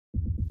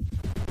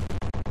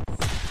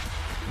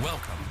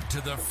Welcome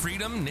to the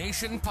Freedom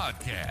Nation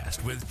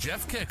Podcast with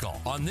Jeff Kickle.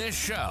 On this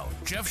show,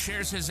 Jeff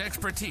shares his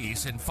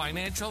expertise in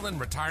financial and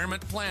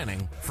retirement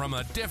planning from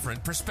a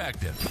different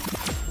perspective.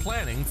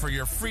 Planning for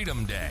your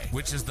Freedom Day,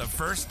 which is the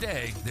first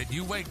day that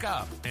you wake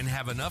up and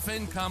have enough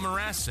income or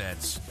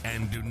assets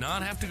and do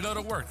not have to go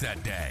to work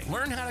that day.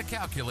 Learn how to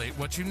calculate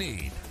what you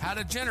need, how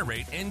to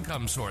generate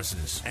income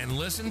sources, and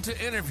listen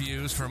to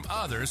interviews from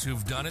others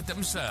who've done it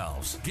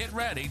themselves. Get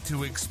ready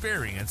to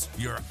experience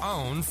your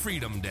own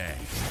Freedom Day.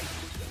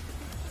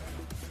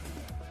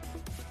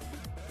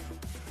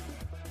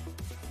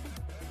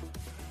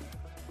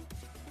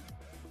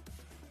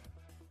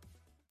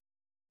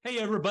 Hey,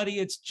 everybody,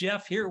 it's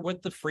Jeff here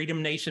with the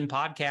Freedom Nation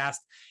podcast.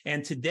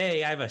 And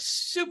today I have a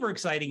super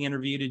exciting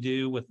interview to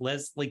do with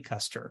Leslie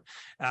Kuster.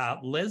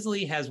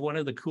 Leslie has one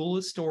of the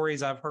coolest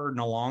stories I've heard in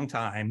a long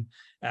time.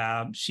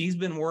 She's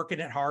been working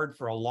it hard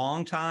for a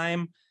long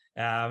time.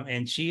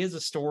 And she is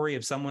a story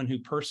of someone who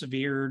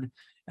persevered,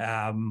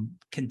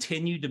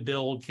 continued to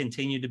build,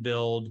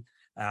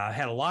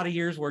 had a lot of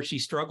years where she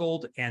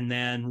struggled and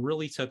then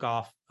really took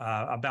off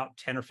about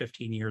 10 or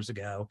 15 years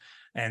ago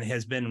and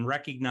has been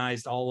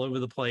recognized all over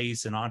the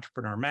place in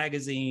Entrepreneur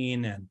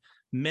Magazine and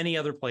many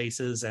other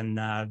places. And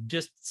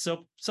just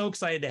so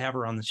excited to have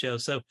her on the show.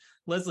 So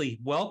Leslie,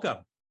 welcome.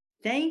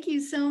 Thank you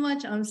so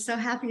much. I'm so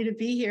happy to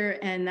be here.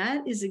 And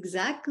that is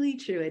exactly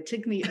true. It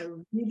took me a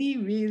really,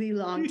 really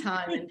long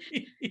time. And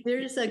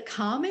there's a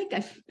comic,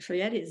 I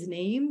forget his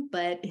name,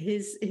 but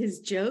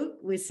his joke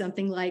was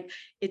something like,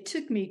 it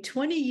took me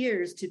 20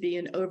 years to be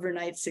an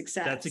overnight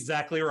success. That's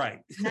exactly right.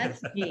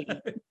 That's me.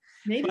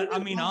 But I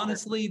mean,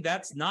 honestly,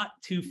 that's not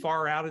too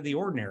far out of the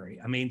ordinary.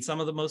 I mean, some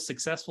of the most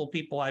successful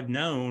people I've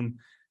known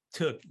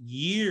took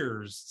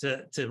years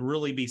to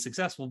really be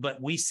successful,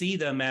 but we see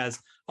them as,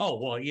 oh,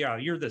 well, yeah,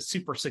 you're the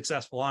super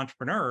successful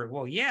entrepreneur.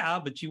 Well, yeah,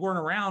 but you weren't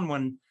around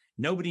when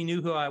nobody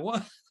knew who I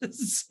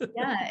was.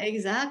 Yeah,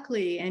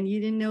 exactly. And you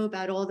didn't know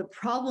about all the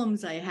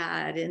problems I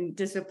had and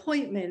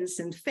disappointments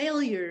and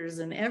failures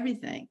and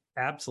everything.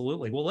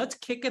 Absolutely. Well, let's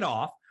kick it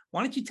off.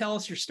 Why don't you tell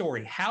us your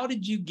story? How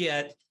did you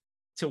get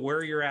to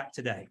where you're at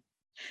today?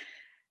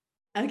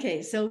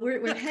 Okay, so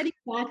we're heading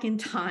back in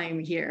time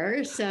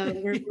here. So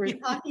we're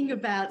talking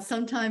about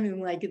sometime in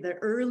like the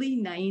early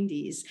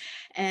 90s.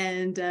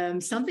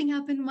 And something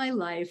happened in my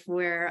life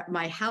where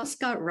my house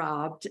got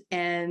robbed.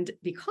 And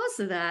because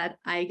of that,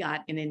 I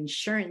got an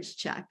insurance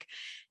check.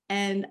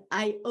 And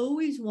I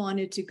always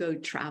wanted to go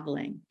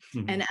traveling.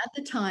 Mm-hmm. And at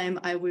the time,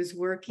 I was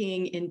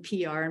working in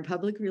PR and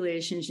public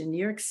relations in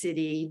New York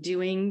City,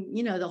 doing,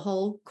 the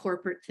whole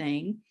corporate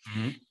thing.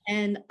 Mm-hmm.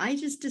 And I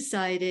just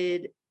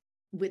decided,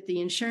 with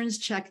the insurance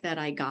check that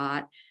I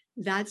got,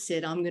 that's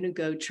it. I'm going to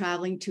go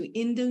traveling to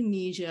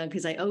Indonesia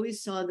because I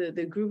always saw the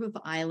group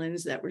of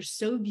islands that were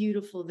so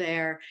beautiful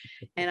there.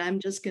 And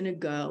I'm just going to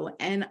go.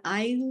 And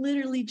I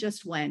literally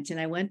just went, and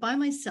I went by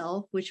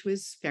myself, which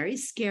was very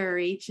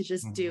scary to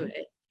just do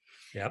it.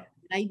 Yep.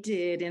 I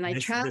did. And I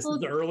traveled. This is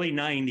the early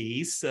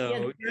 90s.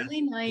 So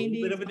early 90s.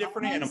 A little bit of a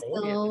different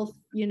animal.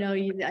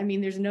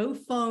 There's no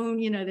phone,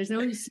 there's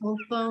no cell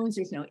phones,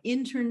 there's no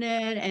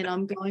internet. And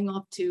I'm going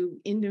off to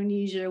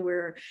Indonesia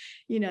where,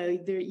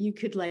 there you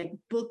could like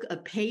book a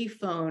pay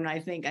phone. I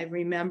think I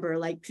remember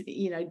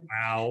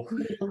wow.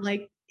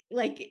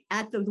 Like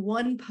at the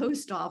one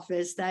post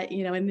office that,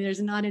 and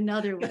there's not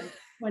another one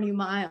 20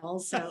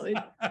 miles. So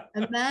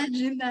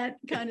imagine that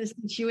kind of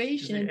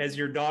situation. As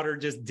your daughter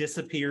just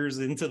disappears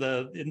into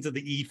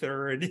the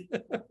ether and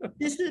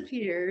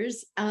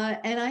disappears.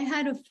 And I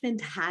had a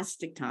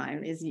fantastic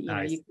time. Nice.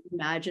 You can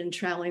imagine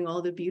traveling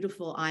all the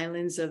beautiful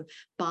islands of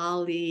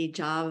Bali,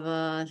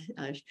 Java,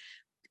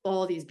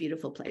 all these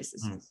beautiful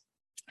places. Mm.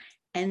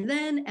 And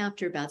then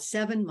after about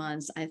 7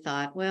 months, I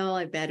thought, well,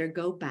 I better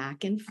go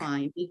back and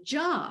find a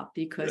job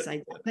because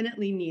I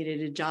definitely needed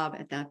a job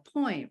at that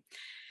point.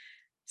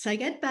 So I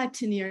get back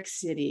to New York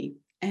City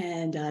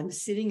and I'm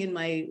sitting in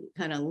my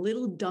kind of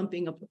little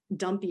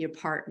dumpy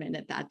apartment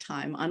at that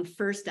time on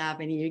First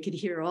Avenue. You could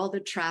hear all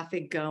the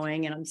traffic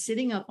going and I'm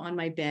sitting up on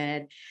my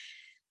bed.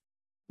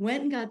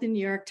 Went and got the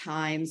New York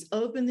Times,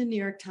 opened the New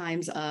York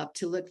Times up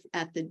to look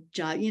at the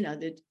job,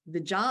 the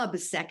job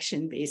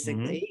section,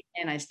 basically.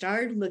 Mm-hmm. And I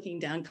started looking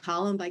down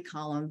column by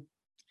column.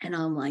 And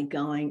I'm like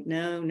going,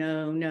 no.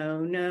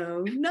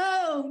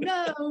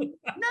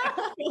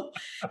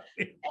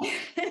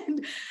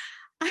 And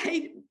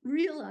I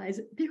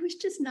realized there was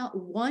just not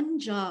one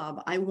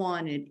job I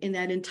wanted in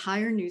that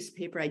entire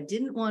newspaper. I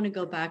didn't want to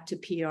go back to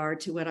PR,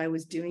 to what I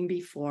was doing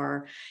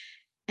before.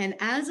 And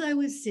as I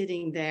was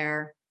sitting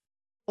there,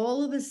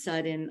 all of a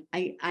sudden,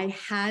 I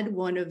had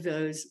one of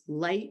those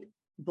light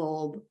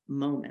bulb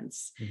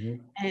moments. Mm-hmm.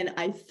 And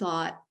I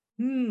thought,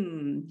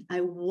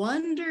 I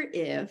wonder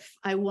if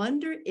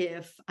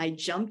I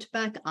jumped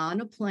back on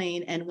a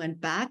plane and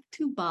went back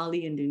to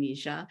Bali,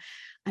 Indonesia.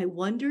 I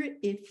wonder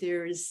if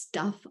there is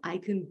stuff I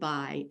can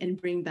buy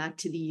and bring back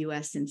to the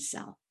US and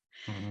sell.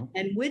 Mm-hmm.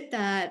 And with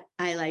that,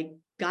 I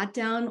got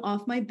down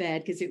off my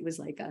bed because it was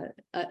like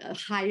a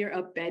higher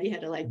up bed. You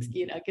had to like,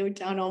 go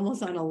down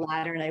almost on a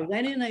ladder. And I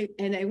went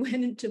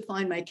in to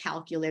find my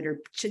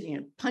calculator,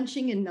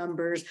 punching in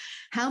numbers,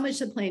 how much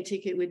the plane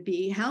ticket would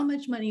be, how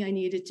much money I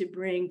needed to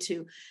bring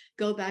to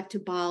go back to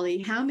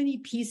Bali, how many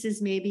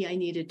pieces maybe I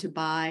needed to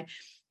buy.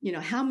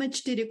 How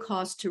much did it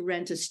cost to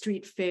rent a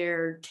street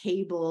fair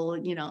table,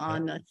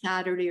 on a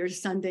Saturday or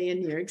Sunday in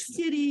New York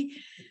City?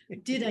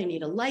 Did I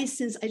need a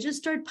license? I just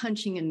started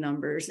punching in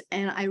numbers,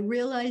 and I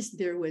realized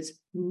there was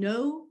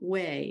no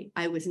way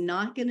I was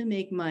not going to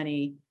make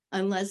money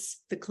unless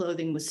the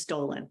clothing was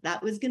stolen.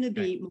 That was going to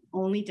be my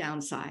only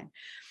downside.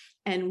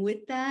 And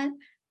with that,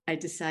 I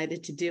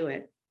decided to do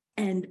it.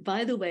 And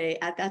by the way,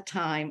 at that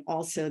time,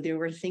 also, there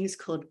were things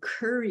called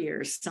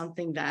couriers,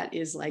 something that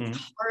is like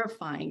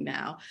horrifying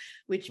now,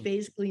 which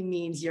basically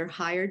means you're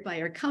hired by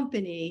your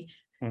company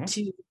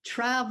to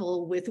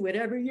travel with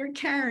whatever you're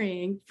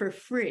carrying for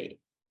free.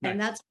 Nice. And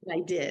that's what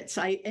I did.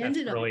 So I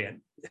ended up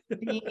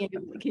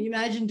can you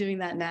imagine doing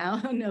that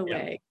now? No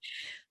way.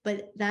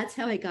 But that's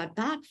how I got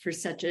back for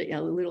such a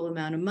little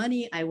amount of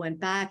money. I went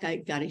back, I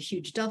got a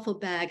huge duffel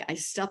bag. I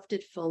stuffed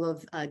it full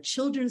of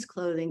children's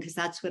clothing because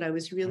that's what I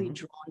was really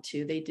drawn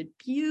to. They did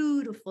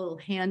beautiful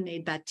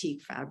handmade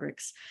batik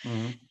fabrics.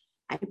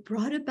 I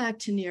brought it back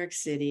to New York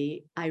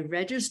City. I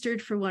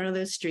registered for one of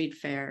those street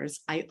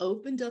fairs. I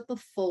opened up a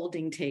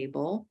folding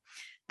table.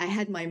 I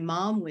had my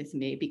mom with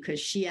me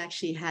because she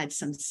actually had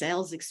some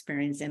sales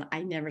experience and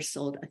I never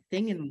sold a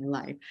thing in my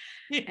life.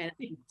 And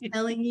I'm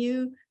telling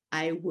you,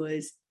 I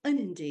was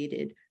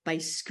inundated by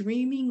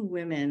screaming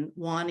women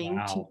wanting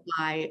to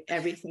buy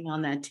everything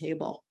on that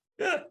table.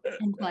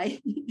 And by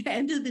the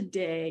end of the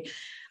day,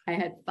 I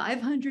had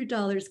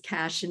 $500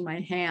 cash in my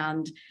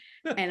hand.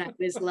 And I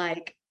was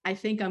like, I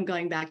think I'm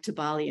going back to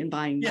Bali and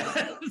buying more.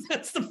 Yeah,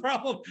 that's the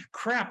problem.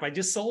 Crap, I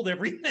just sold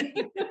everything.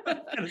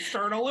 Gotta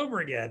start all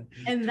over again.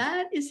 And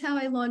that is how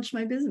I launched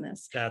my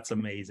business. That's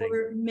amazing.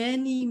 For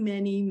many,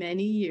 many,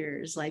 many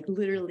years, like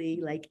literally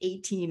like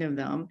 18 of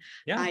them.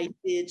 Yeah. I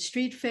did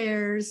street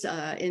fairs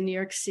in New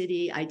York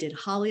City. I did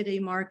holiday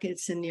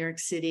markets in New York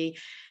City.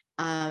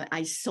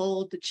 I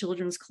sold the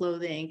children's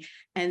clothing,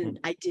 and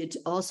I did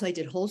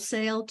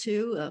wholesale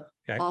too,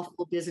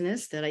 awful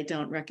business that I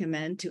don't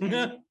recommend to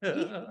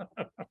anybody.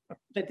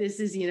 But this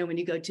is, when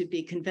you go to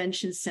big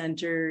convention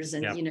centers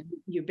and,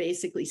 you're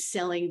basically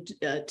selling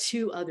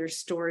to other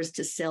stores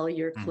to sell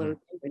your clothing,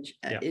 which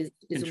is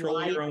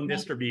control your own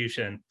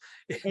distribution.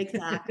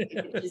 Exactly.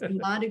 It is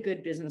not a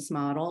good business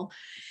model.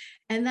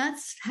 And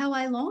that's how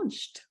I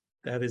launched.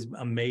 That is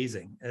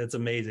amazing. It's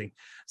amazing.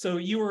 So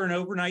you were an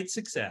overnight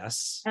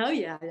success. Oh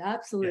yeah,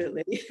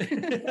 absolutely.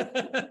 Yeah.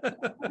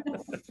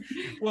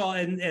 Well,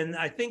 and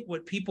I think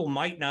what people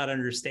might not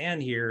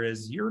understand here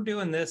is you're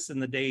doing this in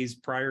the days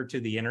prior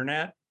to the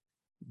internet.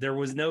 There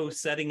was no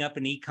setting up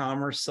an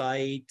e-commerce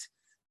site.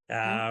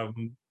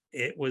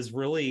 It was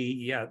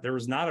really, there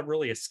was not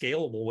really a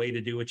scalable way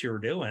to do what you were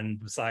doing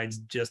besides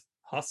just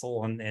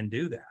hustle and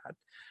do that.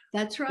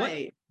 That's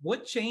right.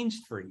 What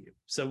changed for you?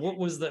 So what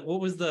was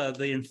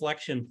the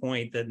inflection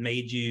point that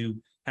made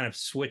you kind of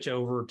switch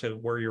over to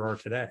where you are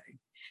today?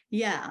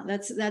 Yeah,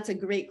 that's a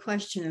great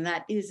question. And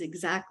that is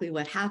exactly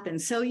what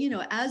happened. So,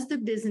 as the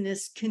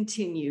business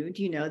continued,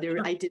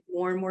 I did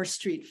more and more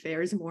street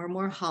fairs, more and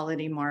more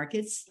holiday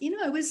markets.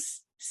 I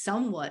was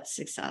somewhat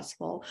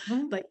successful,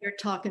 but you're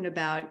talking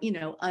about,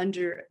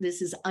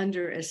 this is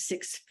under a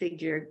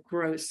 6-figure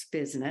gross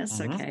business.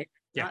 Okay.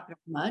 Not very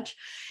much.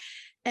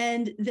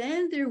 And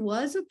then there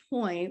was a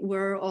point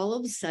where all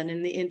of a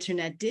sudden the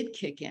internet did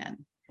kick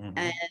in.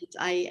 And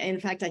in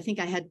fact, I think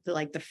I had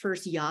the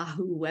first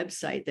Yahoo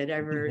website that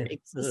ever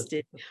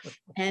existed.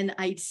 And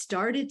I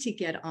started to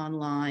get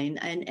online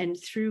and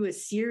through a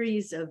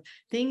series of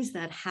things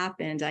that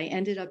happened, I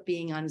ended up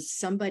being on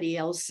somebody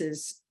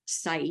else's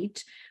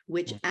site,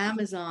 which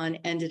Amazon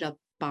ended up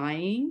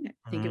buying.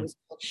 I think it was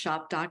called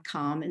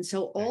shop.com. And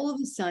so all of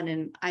a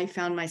sudden I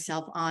found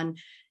myself on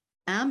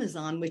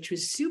Amazon, which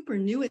was super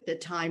new at the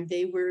time.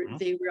 They were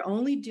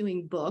only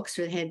doing books,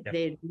 or they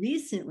had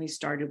recently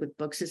started with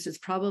books. This is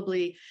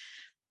probably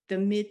the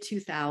mid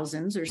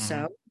 2000s or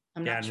so.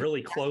 And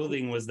really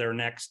clothing was their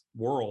next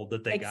world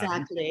that they got.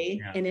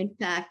 Exactly. And in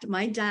fact,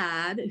 my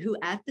dad, who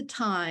at the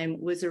time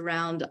was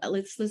around,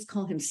 let's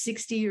call him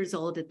 60 years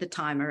old at the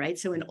time. All right.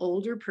 So an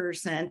older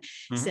person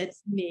said to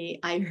me,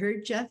 I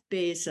heard Jeff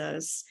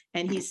Bezos,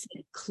 and he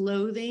said,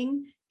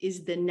 clothing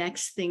is the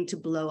next thing to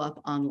blow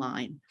up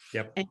online.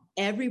 Yep. And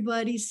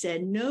everybody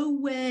said, no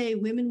way,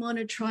 women want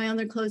to try on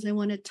their clothes, they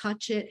want to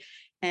touch it.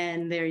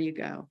 And there you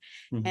go.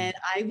 And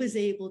I was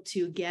able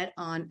to get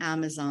on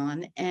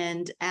Amazon.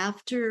 And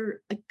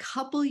after a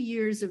couple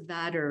years of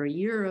that, or a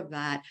year of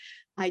that,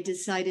 I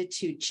decided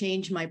to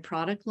change my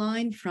product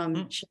line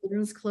from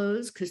children's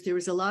clothes, because there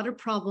was a lot of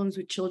problems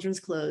with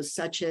children's clothes,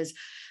 such as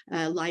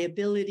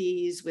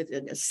liabilities with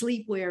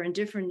sleepwear and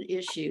different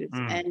issues.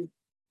 And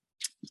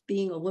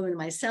being a woman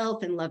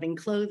myself and loving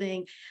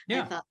clothing,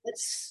 I thought,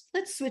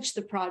 let's switch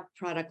the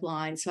product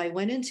line. So I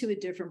went into a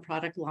different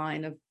product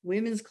line of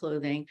women's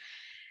clothing.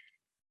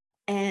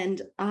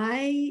 And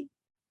I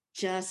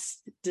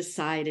just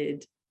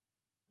decided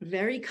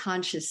very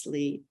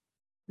consciously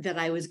that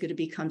I was going to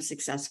become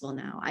successful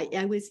now.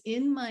 I was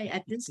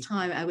at this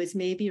time, I was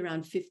maybe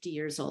around 50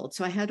 years old.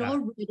 So I had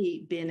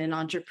already been an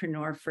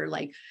entrepreneur for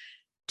like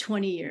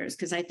 20 years,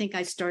 because I think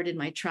I started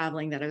my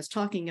traveling that I was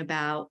talking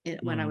about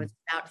when I was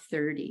about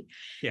 30.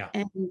 Yeah.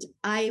 And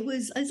I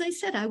was, as I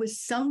said, I was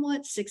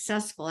somewhat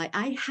successful.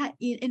 I had,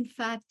 in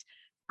fact,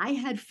 I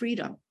had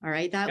freedom. All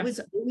right. That was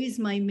always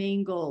my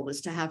main goal,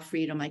 was to have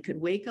freedom. I could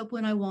wake up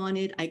when I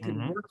wanted. I could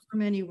work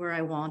from anywhere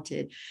I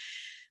wanted.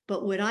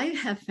 But what I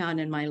have found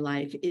in my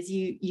life is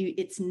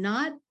it's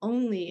not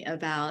only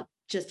about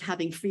just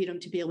having freedom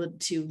to be able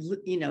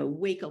to,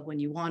 wake up when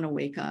you want to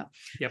wake up.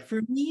 Yep.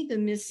 For me, the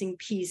missing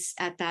piece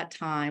at that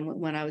time,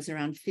 when I was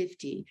around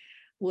 50,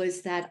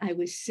 was that I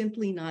was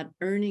simply not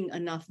earning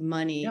enough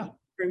money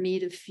for me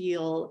to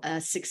feel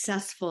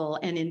successful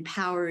and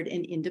empowered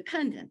and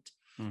independent.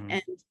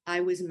 And I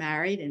was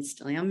married, and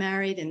still am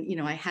married.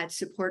 And, I had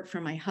support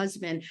from my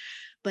husband,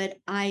 but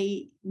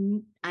I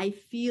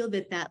feel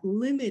that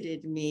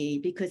limited me,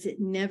 because it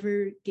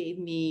never gave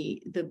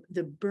me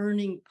the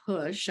burning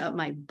push up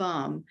my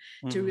bum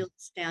to really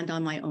stand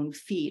on my own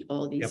feet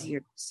all these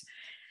years.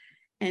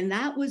 And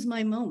that was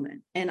my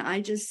moment. And I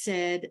just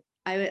said,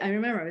 I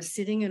remember I was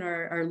sitting in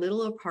our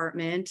little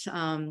apartment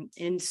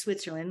in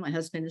Switzerland. My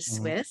husband is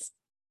Swiss.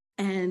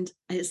 And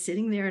I was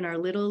sitting there in our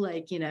little,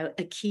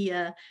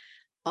 IKEA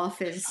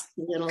office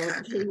little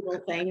table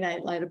thing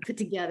that I had put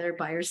together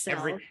by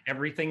herself.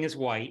 Everything is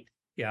white.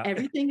 Yeah.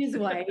 Everything is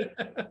white.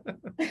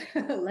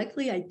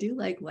 Luckily, I do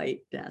like white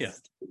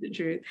best, the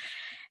truth.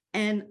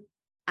 And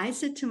I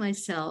said to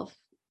myself,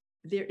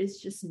 there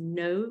is just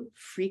no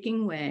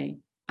freaking way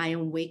I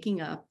am waking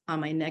up on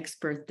my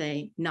next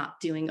birthday not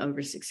doing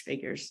over six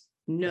figures.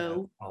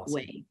 No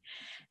way.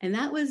 And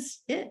that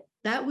was it.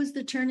 That was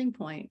the turning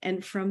point.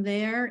 And from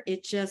there,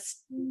 it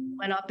just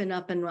went up and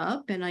up and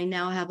up. And I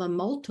now have a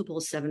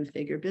multiple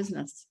seven-figure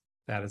business.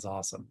 That is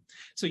awesome.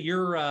 So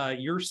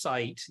your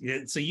site,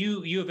 so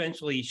you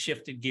eventually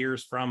shifted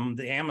gears from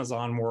the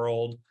Amazon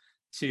world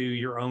to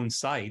your own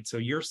site. So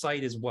your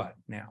site is what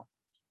now?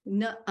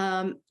 No,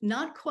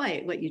 not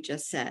quite what you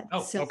just said.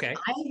 Oh, so okay.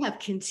 I have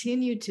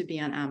continued to be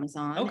on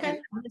Amazon.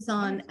 Okay.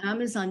 And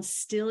Amazon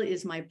still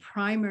is my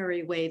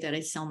primary way that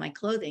I sell my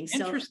clothing.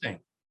 Interesting.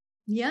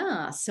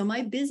 Yeah. So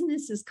my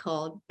business is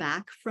called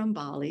Back from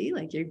Bali.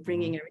 Like, you're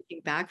bringing everything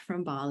back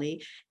from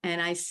Bali.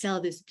 And I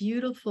sell this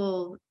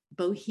beautiful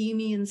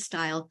bohemian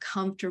style,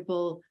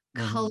 comfortable,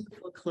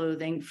 colorful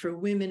clothing for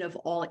women of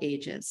all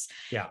ages.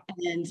 Yeah.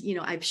 And,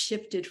 I've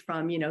shifted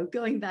from,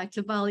 going back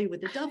to Bali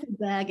with a duffel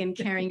bag and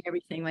carrying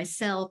everything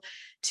myself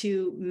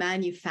to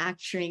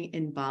manufacturing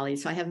in Bali.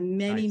 So I have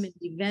many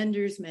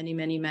vendors, many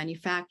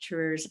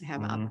manufacturers. I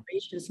have an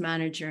operations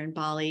manager in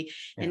Bali,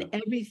 and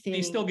everything.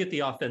 You still get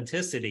the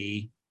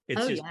authenticity.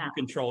 It's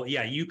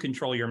you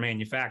control your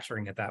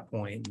manufacturing at that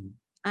point.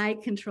 I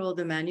control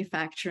the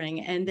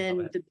manufacturing. And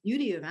then the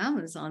beauty of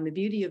Amazon, the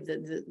beauty of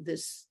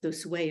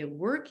this way of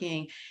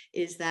working,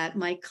 is that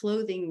my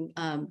clothing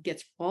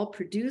gets all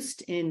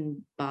produced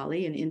in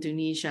Bali, in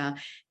Indonesia,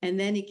 and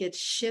then it gets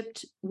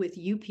shipped with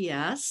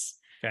UPS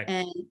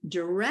and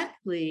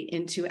directly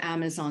into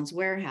Amazon's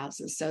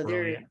warehouses.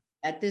 So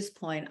at this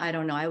point, I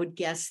don't know, I would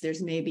guess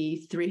there's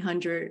maybe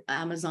 300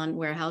 Amazon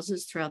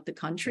warehouses throughout the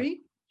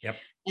country. Yep.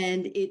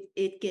 And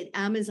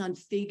Amazon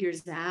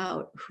figures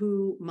out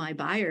who my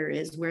buyer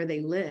is, where they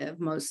live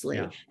mostly.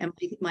 Yeah. And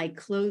my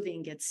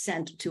clothing gets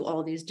sent to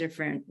all these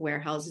different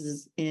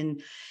warehouses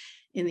in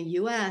the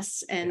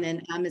US. And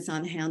then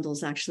Amazon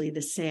handles actually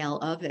the sale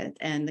of it.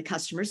 And the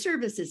customer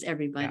service is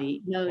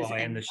everybody knows. Well,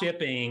 and the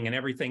shipping and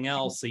everything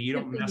else. So you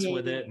don't mess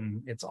with it.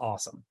 And it's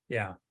awesome.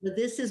 Yeah.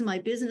 This is my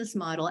business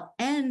model.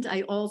 And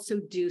I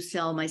also do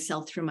sell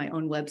myself through my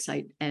own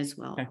website as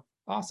well. Okay.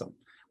 Awesome.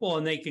 Well,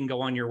 and they can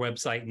go on your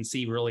website and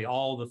see really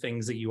all the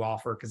things that you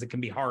offer, because it can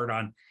be hard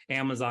on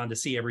Amazon to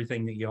see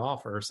everything that you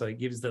offer. So it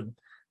gives them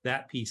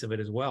that piece of it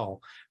as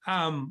well.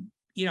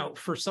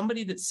 For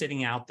somebody that's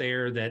sitting out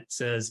there that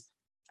says,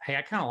 hey,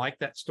 I kind of like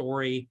that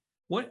story.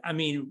 What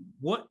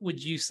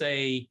would you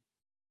say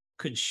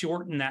could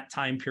shorten that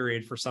time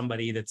period for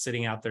somebody that's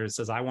sitting out there that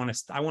says, I want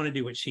to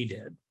do what she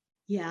did?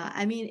 Yeah,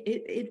 I mean,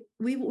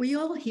 we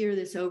all hear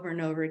this over and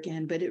over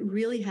again, but it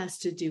really has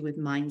to do with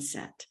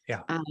mindset.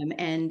 Yeah.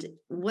 And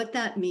what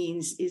that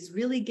means is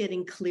really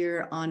getting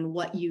clear on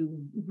what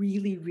you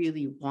really,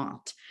 really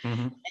want.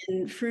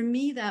 And for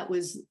me, that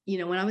was,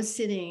 when I was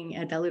sitting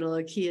at that little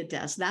IKEA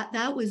desk,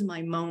 that was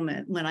my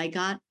moment when I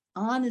got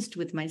honest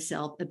with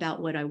myself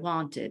about what I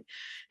wanted.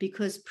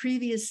 Because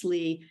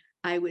previously,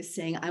 I was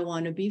saying, I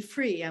want to be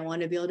free. I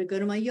want to be able to go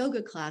to my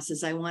yoga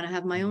classes. I want to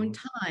have my own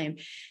time.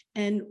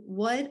 And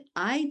what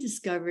I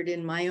discovered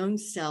in my own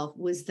self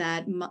was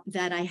that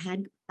I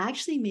had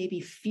actually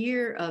maybe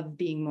fear of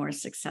being more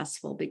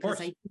successful,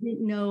 because I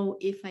didn't know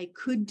if I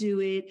could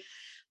do it.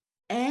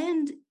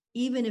 And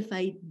even if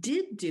I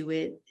did do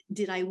it,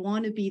 did I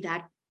want to be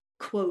that,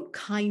 quote,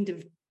 kind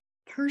of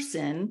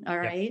person, all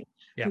right,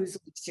 who's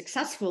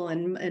successful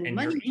and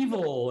money, you're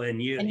evil,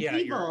 and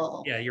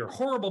evil. You're a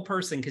horrible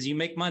person because you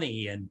make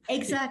money, and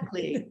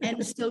exactly.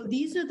 And so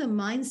these are the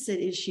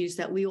mindset issues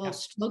that we all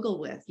struggle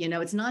with.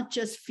 It's not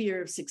just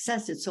fear of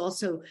success; it's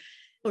also,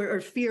 or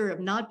fear of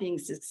not being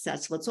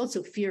successful. It's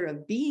also fear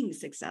of being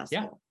successful.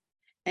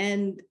 Yeah.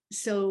 And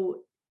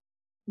so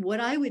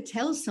what I would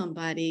tell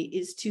somebody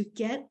is to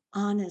get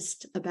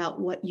honest about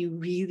what you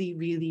really,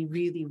 really,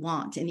 really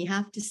want. And you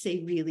have to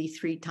say really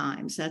 3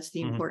 times. That's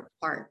the important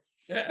part.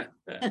 Yeah.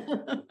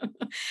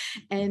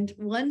 And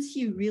once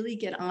you really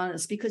get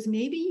honest, because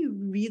maybe you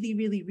really,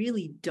 really,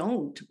 really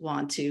don't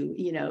want to,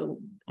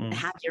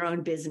 have your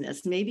own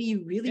business. Maybe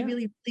you really,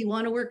 really, really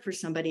want to work for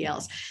somebody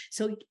else.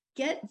 So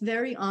get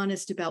very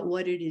honest about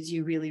what it is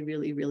you really,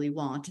 really, really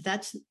want.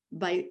 That's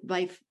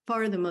by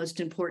far the most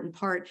important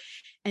part.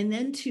 And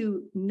then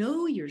to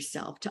know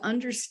yourself, to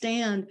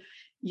understand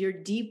your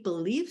deep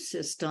belief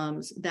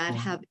systems that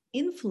have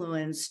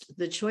influenced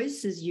the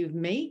choices you've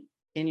made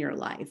in your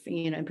life.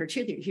 In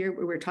particular, here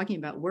we're talking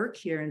about work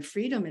here and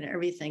freedom and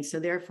everything. So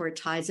therefore it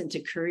ties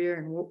into career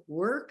and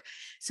work.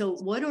 So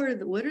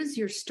what is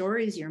your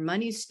stories, your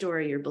money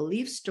story, your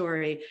belief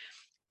story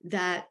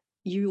that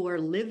you are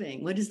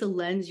living? What is the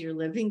lens you're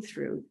living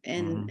through?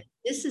 And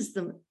this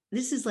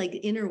is like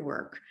inner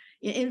work.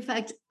 In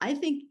fact, I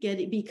think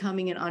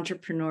becoming an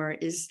entrepreneur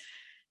is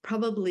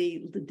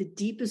probably the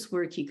deepest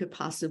work you could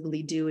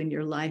possibly do in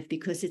your life,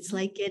 because it's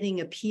like getting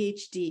a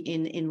PhD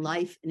in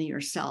life and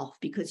yourself,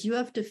 because you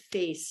have to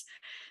face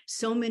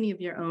so many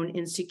of your own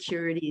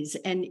insecurities.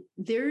 And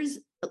there's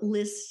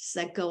lists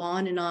that go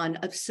on and on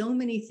of so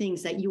many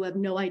things that you have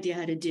no idea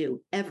how to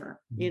do ever,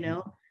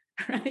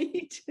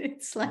 right?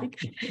 It's like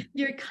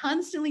you're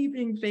constantly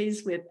being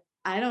faced with,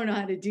 I don't know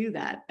how to do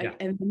that. Yeah.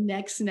 And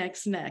next.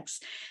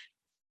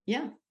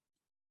 Yeah.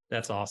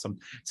 That's awesome.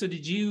 So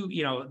did you,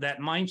 that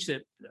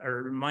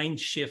mind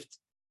shift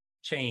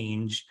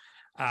change,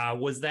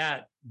 was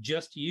that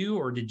just you,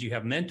 or did you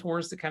have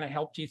mentors that kind of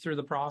helped you through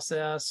the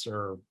process,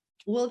 or?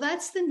 Well,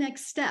 that's the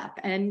next step.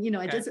 And,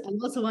 I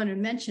also want to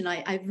mention,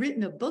 I've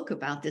written a book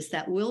about this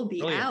that will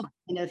be out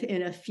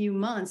in a few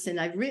months. And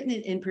I've written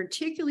it in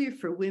particular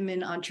for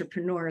women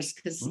entrepreneurs,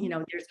 because,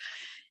 there's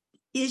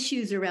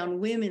issues around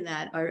women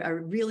that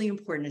are really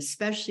important,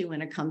 especially when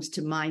it comes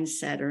to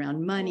mindset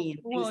around money.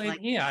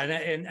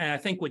 And I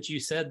think what you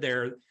said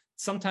there,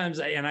 sometimes,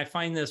 and I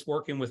find this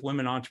working with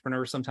women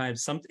entrepreneurs,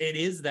 sometimes it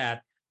is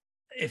that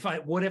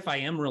what if I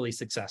am really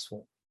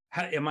successful?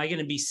 How am I going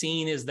to be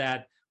seen as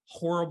that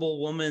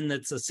horrible woman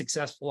that's a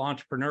successful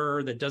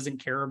entrepreneur that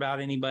doesn't care about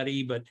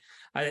anybody? But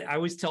I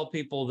always tell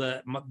people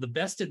that the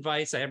best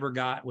advice I ever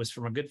got was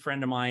from a good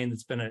friend of mine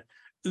that's been a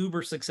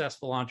uber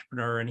successful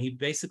entrepreneur. And he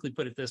basically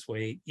put it this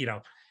way,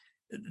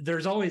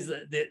 there's always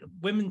the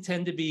women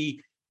tend to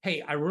be,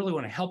 hey, I really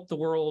want to help the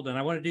world and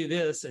I want to do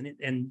this.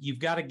 And you've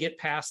got to get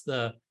past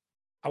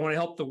I want to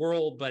help the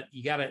world, but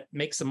you got to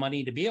make some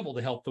money to be able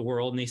to help the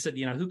world. And he said,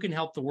 who can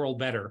help the world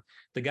better?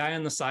 The guy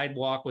on the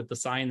sidewalk with the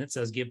sign that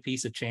says, give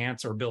peace a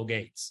chance, or Bill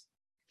Gates.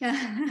 Bill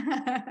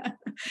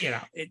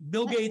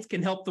Gates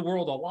can help the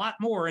world a lot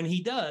more. And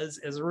he does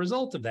as a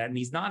result of that. And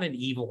he's not an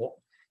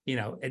evil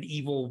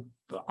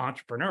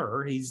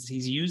entrepreneur. He's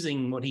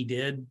using what he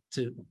did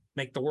to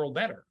make the world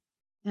better.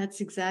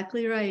 That's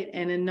exactly right.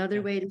 And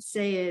another way to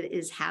say it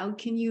is, how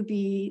can you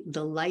be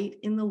the light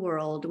in the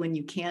world when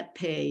you can't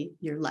pay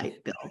your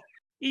light bill?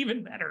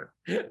 Even better.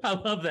 I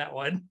love that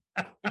one.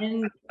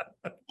 and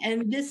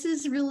this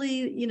is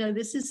really,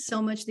 this is so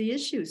much the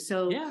issue.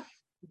 So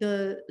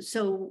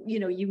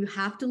you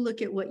have to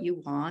look at what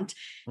you want.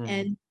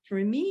 And for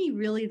me,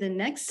 really, the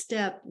next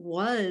step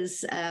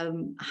was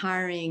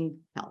hiring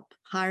help.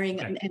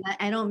 And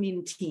I don't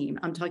mean team.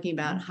 I'm talking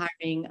about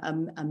hiring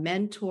a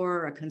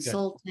mentor, a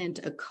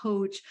consultant, a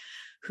coach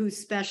who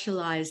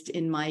specialized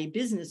in my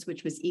business,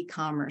 which was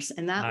e-commerce.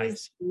 And that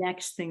was the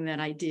next thing that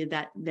I did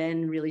that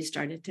then really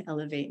started to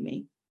elevate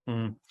me.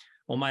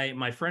 Well,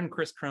 my friend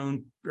Chris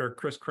Crone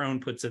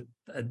puts it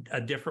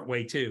a different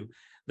way too.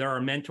 There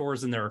are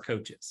mentors and there are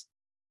coaches.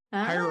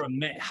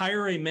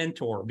 Hire a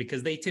mentor,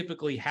 because they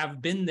typically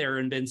have been there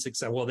and been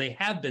successful. Well, they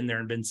have been there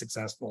and been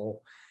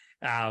successful.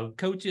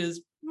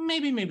 Coaches,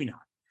 maybe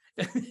not.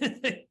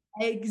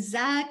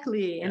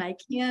 Exactly. And I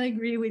can't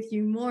agree with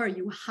you more.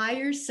 You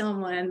hire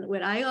someone,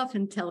 what I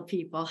often tell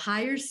people,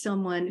 hire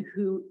someone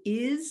who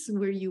is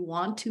where you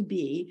want to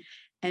be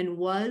and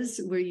was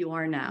where you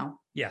are now.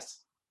 Yes.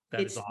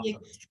 It's awesome. The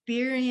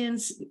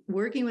experience,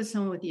 working with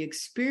someone with the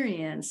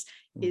experience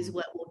is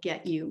what will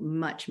get you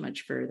much,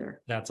 much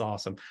further. That's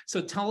awesome.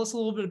 So tell us a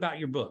little bit about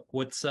your book.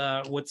 What's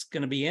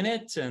going to be in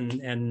it,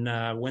 and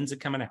when's it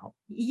coming out?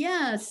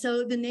 Yeah.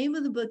 So the name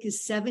of the book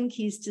is 7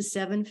 Keys to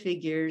 7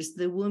 Figures,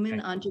 The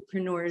Woman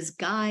Entrepreneur's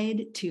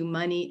Guide to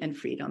Money and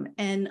Freedom.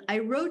 And I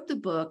wrote the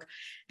book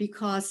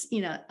because,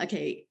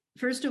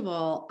 first of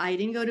all, I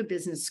didn't go to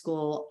business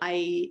school.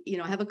 I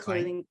have a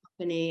clothing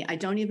company. I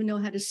don't even know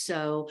how to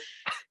sew.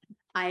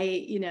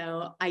 I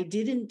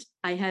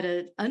had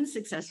an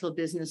unsuccessful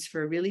business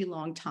for a really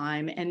long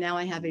time. And now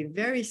I have a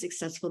very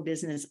successful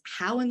business.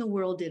 How in the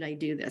world did I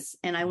do this?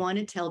 And I want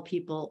to tell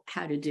people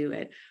how to do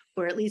it,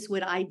 or at least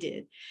what I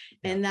did.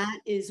 Yeah. And that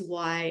is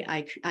why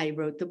I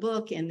wrote the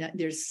book, and that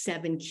there's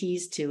 7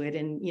 keys to it.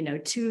 And,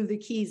 2 of the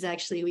keys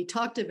actually we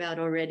talked about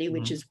already,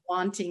 which is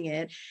wanting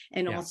it.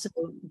 And also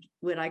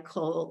what I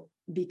call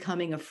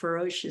becoming a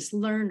ferocious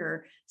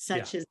learner,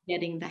 such as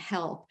getting the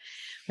help.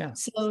 Yeah.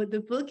 So the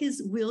book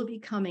will be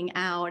coming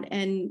out,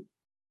 and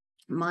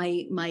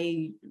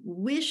my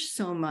wish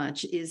so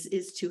much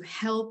is to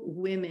help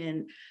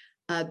women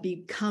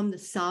become the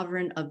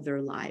sovereign of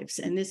their lives.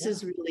 And this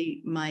is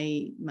really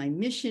my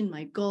mission,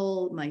 my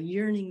goal, my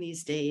yearning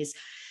these days.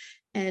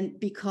 And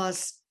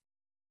because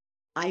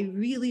I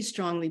really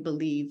strongly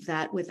believe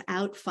that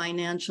without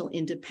financial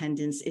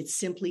independence, it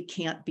simply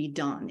can't be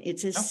done.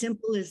 It's as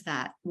simple as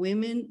that.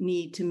 Women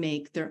need to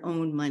make their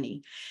own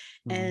money.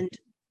 And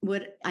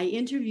what I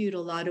interviewed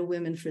a lot of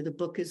women for the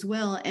book as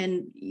well.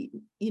 And,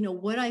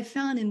 what I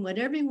found and what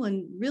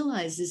everyone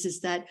realizes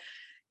is that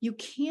you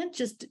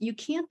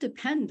can't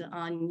depend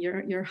on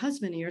your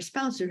husband or your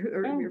spouse or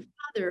your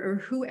father or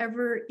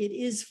whoever it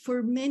is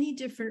for many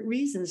different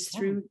reasons,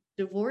 through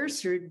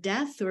divorce or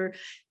death or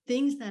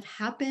things that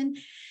happen,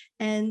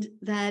 and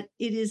that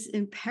it is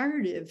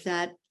imperative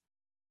that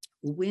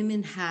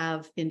women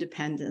have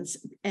independence.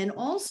 And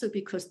also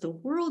because the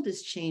world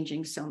is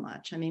changing so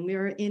much. I mean, we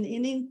are in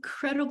an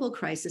incredible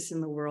crisis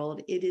in the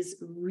world. It is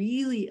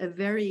really a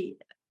very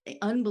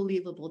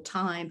unbelievable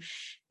time.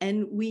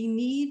 And we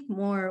need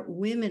more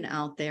women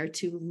out there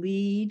to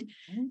lead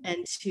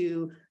and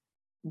to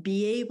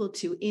be able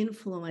to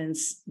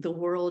influence the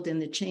world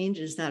and the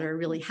changes that are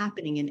really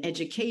happening in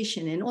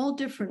education in all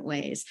different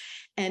ways.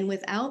 And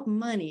without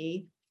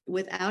money,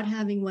 without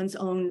having one's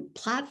own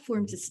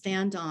platform to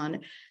stand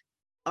on,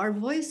 our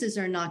voices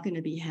are not going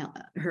to be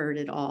heard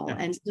at all. Yeah.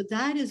 And so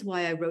that is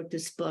why I wrote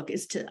this book,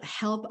 is to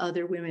help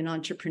other women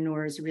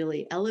entrepreneurs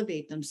really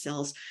elevate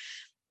themselves.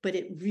 But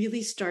it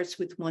really starts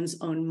with one's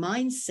own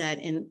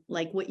mindset. And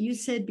like what you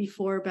said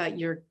before about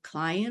your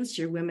clients,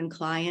 your women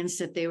clients,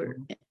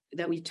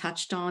 that we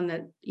touched on,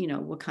 that,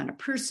 what kind of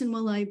person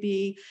will I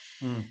be?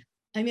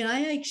 I mean,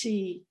 I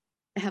actually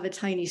have a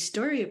tiny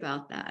story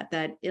about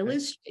that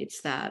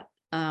illustrates that.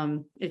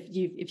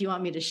 If you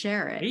want me to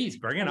share it. Please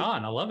bring it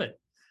on. I love it.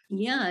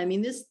 Yeah. I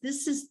mean,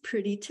 this is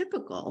pretty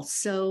typical.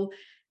 So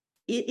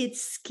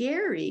it's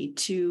scary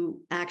to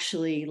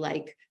actually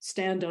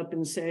stand up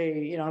and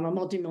say, I'm a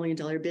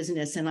multi-million-dollar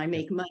business and I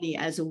make money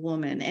as a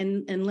woman.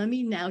 And let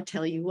me now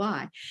tell you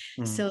why.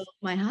 So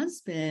my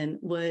husband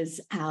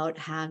was out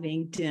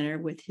having dinner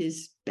with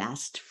his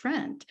best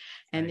friend,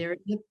 and they're at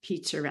a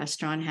pizza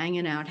restaurant,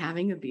 hanging out,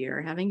 having a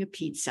beer, having a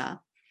pizza.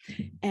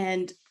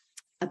 And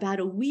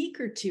about a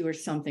week or 2 or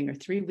something, or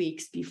 3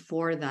 weeks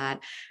before that,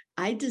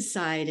 I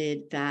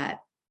decided that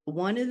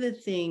one of the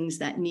things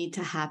that need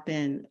to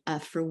happen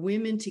for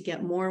women to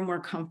get more and more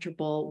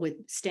comfortable with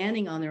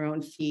standing on their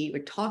own feet, or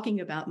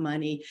talking about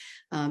money,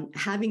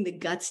 having the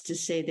guts to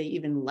say they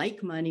even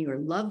like money or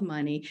love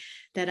money,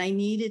 that I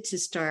needed to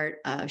start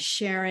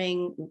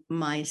sharing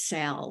my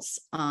sales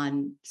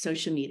on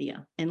social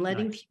media and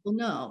letting people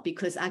know,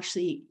 because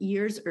actually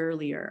years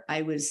earlier,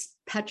 I was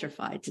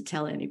petrified to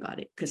tell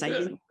anybody because I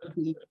didn't want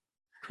to be,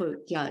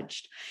 quote,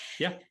 judged.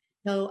 Yeah.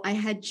 So I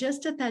had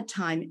just at that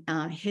time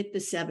hit the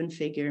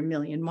 7-figure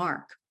million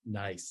mark.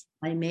 Nice.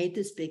 I made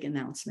this big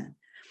announcement.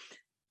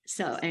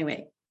 So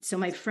anyway,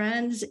 my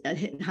friends,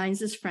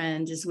 Heinz's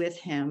friend is with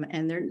him,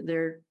 and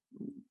they're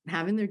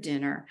having their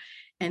dinner.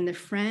 And the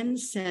friend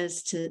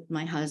says to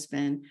my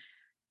husband,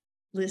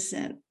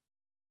 "Listen,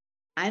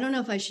 I don't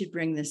know if I should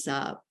bring this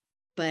up,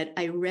 but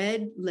I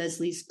read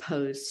Leslie's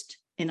post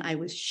and I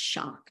was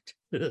shocked."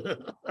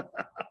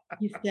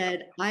 He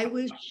said, "I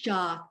was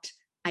shocked.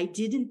 I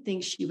didn't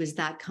think she was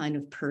that kind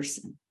of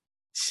person."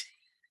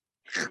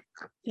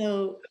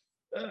 So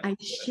I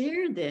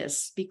share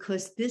this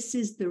because this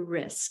is the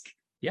risk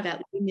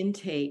that women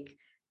take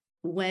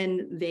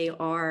when they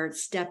are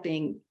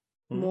stepping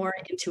more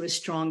into a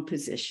strong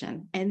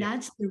position. And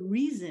that's the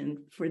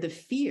reason for the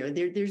fear.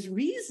 There's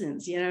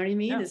reasons, you know what I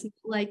mean? Yeah. It's not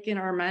like in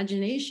our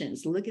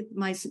imaginations. Look at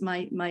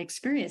my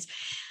experience.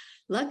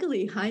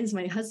 Luckily, Heinz,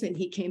 my husband,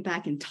 he came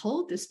back and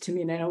told this to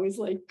me, and I was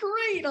like,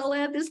 "Great, I'll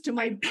add this to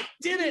my."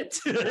 Did it?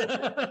 So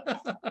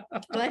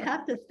I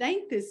have to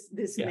thank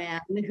this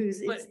man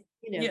who's,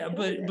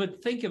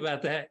 but think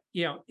about that.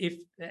 If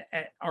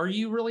are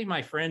you really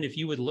my friend if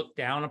you would look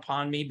down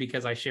upon me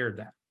because I shared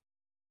that?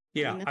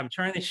 I'm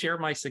trying to share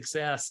my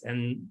success,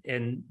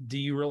 and do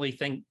you really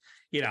think?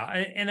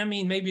 And I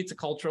mean, maybe it's a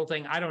cultural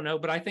thing. I don't know,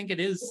 but I think it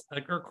is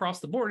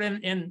across the board.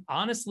 And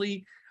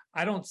honestly,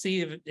 I don't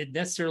see it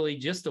necessarily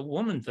just a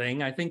woman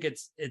thing. I think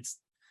it's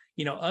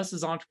us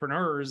as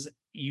entrepreneurs,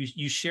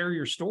 you share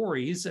your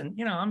stories, and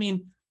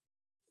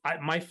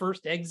my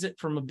first exit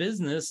from a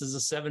business is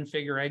a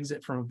 7-figure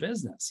exit from a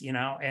business,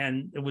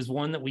 and it was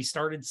one that we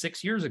started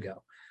 6 years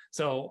ago.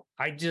 So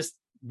I just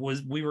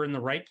we were in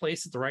the right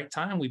place at the right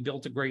time. We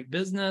built a great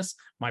business.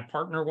 My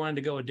partner wanted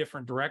to go a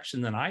different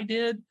direction than I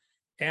did.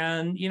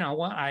 And,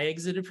 I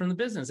exited from the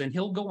business, and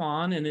he'll go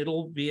on and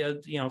it'll be a,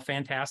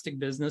 fantastic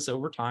business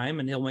over time,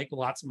 and he'll make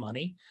lots of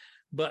money.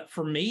 But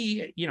for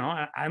me,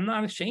 I'm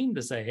not ashamed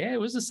to say, hey, it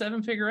was a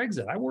 7-figure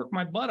exit. I worked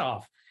my butt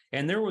off.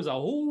 And there was a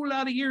whole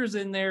lot of years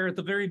in there at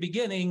the very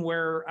beginning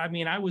where,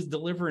 I was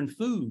delivering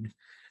food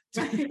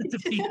to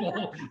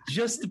people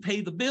just to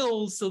pay the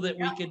bills so that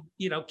we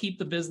could, keep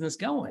the business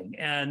going.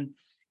 And,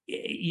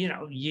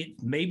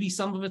 maybe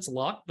some of it's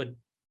luck, but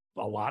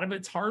a lot of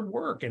it's hard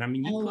work. And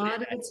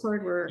it's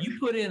hard work. You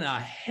put in a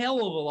hell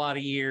of a lot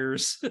of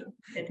years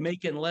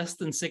making less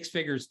than 6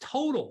 figures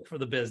total for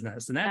the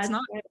business. And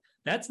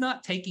that's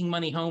not taking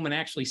money home and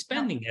actually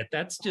spending it.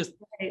 That's just,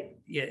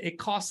 it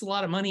costs a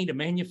lot of money to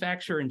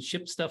manufacture and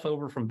ship stuff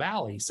over from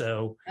Bali.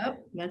 So,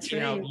 that's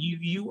right.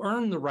 You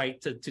earn the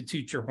right to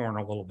toot your horn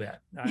a little bit.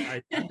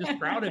 I'm just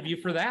proud of you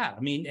for that.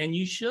 And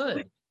you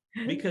should,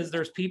 because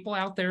there's people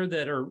out there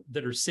that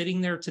are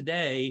sitting there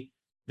today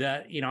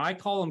that, I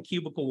call them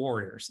cubicle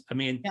warriors.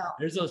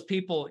 There's those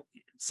people,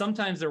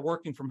 sometimes they're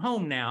working from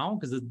home now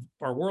because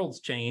our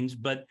world's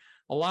changed, but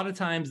a lot of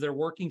times they're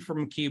working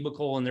from a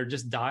cubicle and they're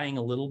just dying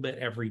a little bit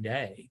every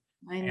day.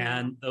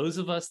 And those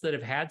of us that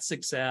have had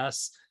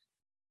success,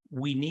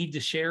 we need to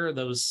share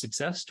those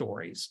success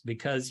stories,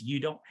 because you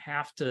don't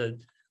have to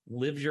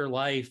live your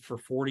life for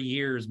 40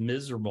 years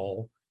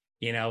miserable,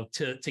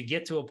 to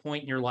get to a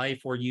point in your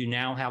life where you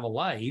now have a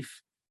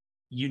life.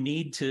 You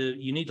need to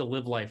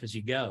live life as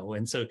you go.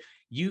 And so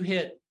you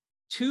hit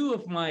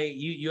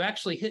you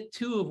actually hit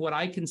 2 of what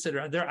I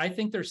consider there. I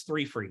think there's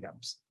 3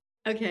 freedoms.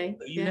 Okay.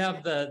 So you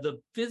have the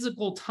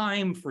physical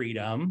time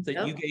freedom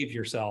that you gave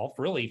yourself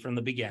really from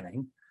the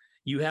beginning.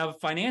 You have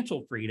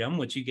financial freedom,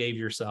 which you gave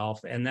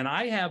yourself. And then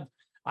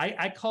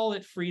I call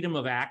it freedom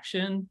of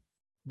action,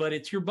 but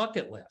it's your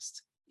bucket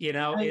list.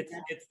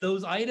 It's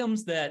those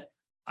items that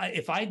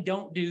if I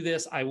don't do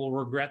this, I will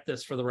regret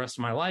this for the rest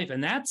of my life.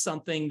 And that's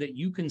something that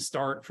you can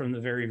start from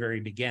the very, very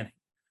beginning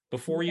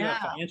before you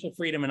have financial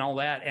freedom and all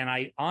that. And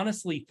I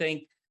honestly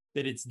think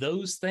that it's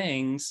those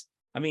things.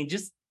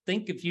 Just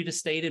think if you'd have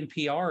stayed in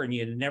PR and you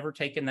had never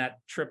taken that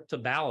trip to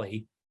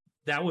Bali,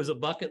 that was a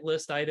bucket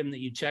list item that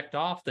you checked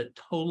off that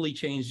totally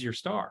changed your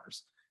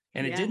stars.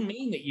 And it didn't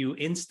mean that you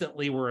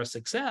instantly were a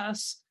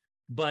success,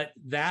 but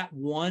that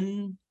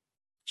one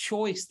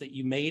choice that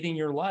you made in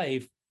your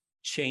life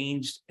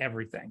changed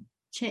everything.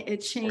 It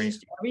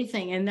changed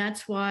everything. And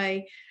that's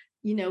why,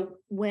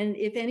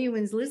 if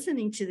anyone's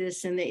listening to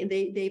this and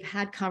they've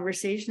had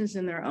conversations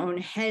in their own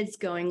heads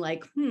going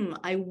like,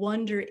 I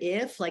wonder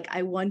if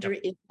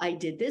I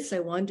did this, I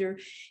wonder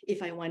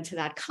if I went to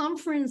that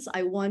conference,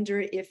 I wonder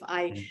if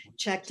I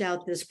checked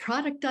out this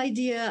product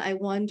idea, I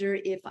wonder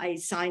if I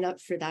sign up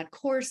for that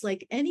course.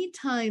 Like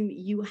anytime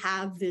you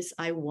have this,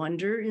 I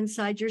wonder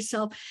inside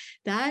yourself,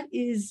 that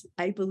is,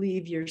 I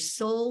believe, your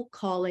soul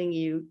calling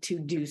you to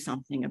do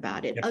something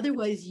about it.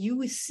 Otherwise, you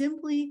would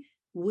simply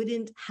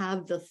wouldn't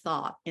have the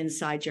thought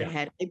inside your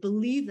head. I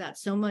believe that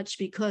so much,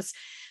 because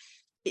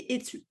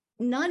it's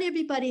not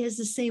everybody has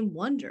the same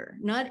wonder.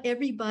 Not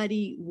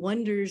everybody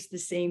wonders the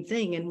same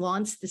thing and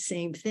wants the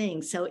same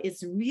thing. So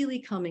it's really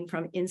coming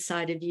from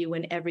inside of you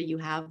whenever you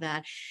have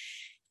that.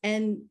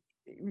 And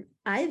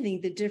I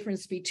think the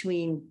difference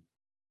between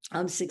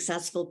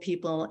successful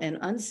people and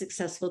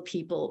unsuccessful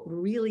people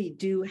really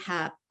do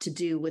have to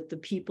do with the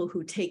people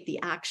who take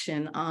the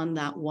action on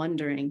that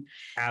wondering.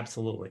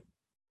 Absolutely.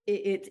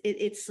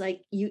 It's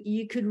like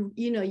you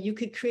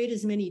could create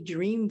as many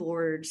dream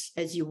boards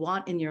as you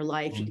want in your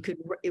life. You could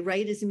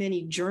write as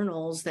many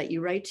journals that you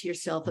write to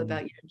yourself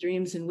about your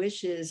dreams and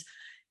wishes,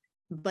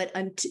 but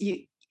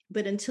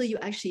until you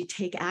actually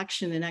take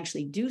action and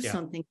actually do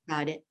something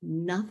about it,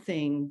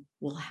 nothing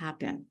will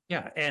happen.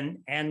 Yeah,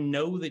 and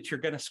know that you're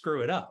going to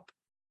screw it up.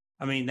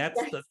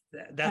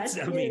 That's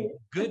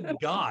good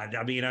God.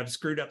 I've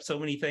screwed up so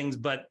many things,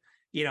 but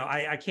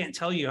I can't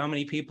tell you how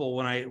many people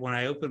when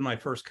I opened my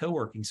first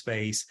co-working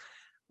space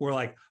were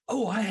like,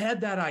 oh, I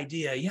had that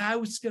idea. Yeah, I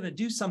was going to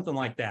do something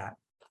like that.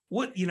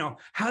 What,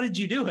 how did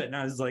you do it? And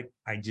I was like,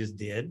 I just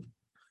did.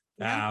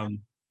 And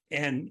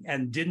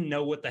didn't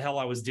know what the hell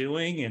I was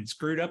doing, and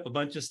screwed up a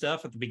bunch of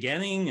stuff at the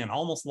beginning and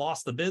almost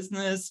lost the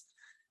business,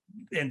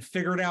 and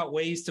figured out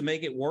ways to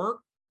make it work.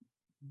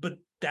 But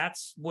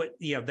that's what,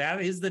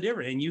 that is the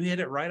difference. And you hit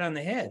it right on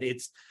the head.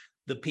 It's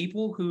the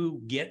people who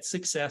get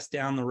success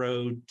down the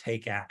road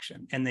take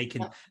action, and they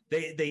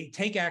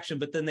take action,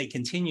 but then they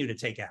continue to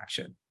take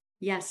action.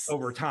 Yes.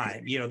 Over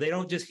time. They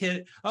don't just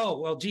hit, oh,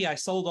 well, gee, I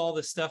sold all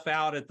this stuff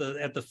out at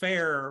the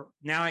fair.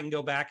 Now I can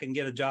go back and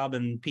get a job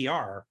in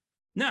PR.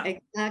 No.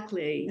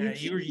 Exactly.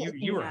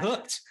 You were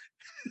hooked.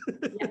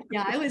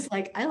 I was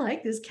like, I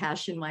like this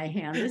cash in my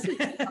hand. This is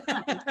fun.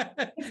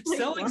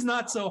 Selling's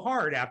not so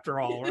hard after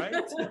all, right?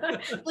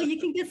 Well, you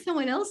can get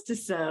someone else to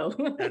sew.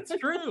 That's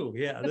true.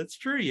 Yeah, that's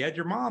true. You had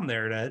your mom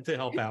there to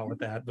help out with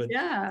that. But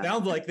it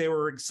sounds like they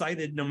were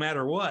excited no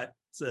matter what.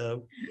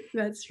 So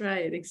That's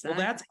right. well,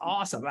 Exactly. that's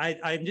awesome.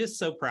 I'm just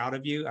so proud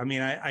of you. I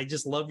mean, I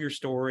just love your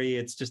story.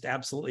 It's just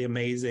absolutely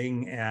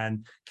amazing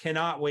and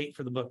cannot wait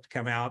for the book to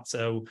come out.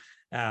 So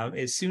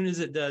as soon as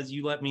it does,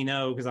 you let me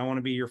know because I want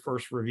to be your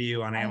first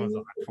review on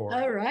Amazon for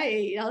it. All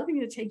right. I'm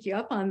going to take you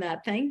up on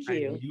that. Thank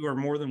you. You are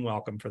more than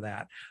welcome for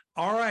that.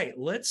 All right,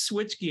 let's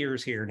switch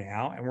gears here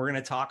now, and we're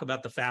going to talk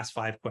about the Fast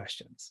 5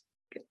 questions.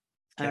 Okay?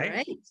 All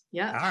right.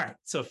 Yeah. All right.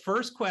 So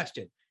first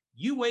question.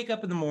 You wake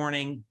up in the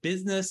morning,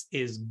 business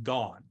is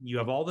gone. You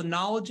have all the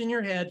knowledge in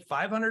your head,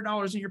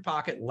 $500 in your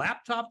pocket,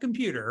 laptop,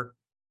 computer,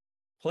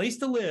 place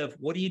to live.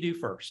 What do you do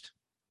first?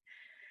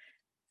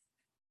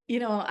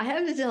 I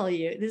have to tell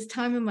you, this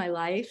time in my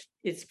life,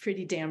 it's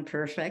pretty damn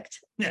perfect.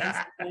 So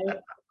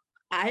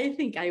I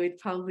think I would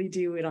probably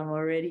do what I'm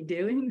already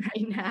doing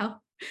right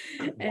now.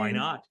 Why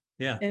not?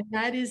 Yeah. And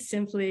that is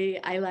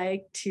simply, I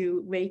like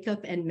to wake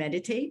up and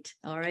meditate.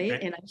 All right.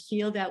 Okay. And I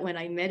feel that when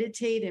I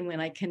meditate and when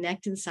I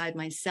connect inside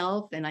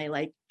myself and I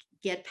like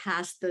get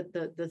past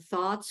the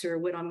thoughts or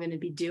what I'm going to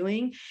be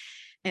doing,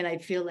 and I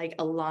feel like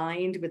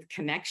aligned with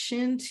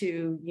connection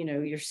to,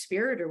 your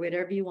spirit or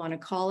whatever you want to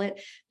call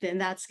it, then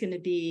that's going to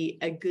be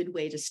a good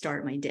way to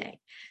start my day.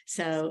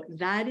 So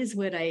that is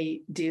what I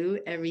do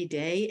every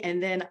day.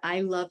 And then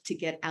I love to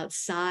get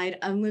outside.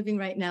 I'm living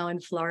right now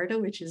in Florida,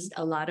 which is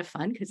a lot of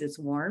fun because it's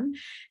warm.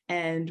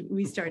 And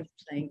we started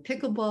playing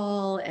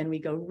pickleball and we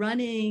go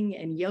running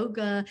and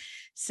yoga.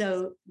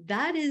 So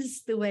that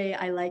is the way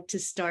I like to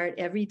start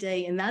every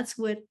day. And that's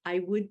what I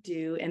would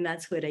do. And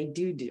that's what I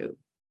do.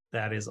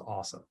 That is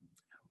awesome.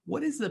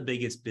 What is the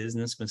biggest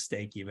business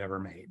mistake you've ever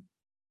made?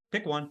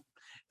 Pick one.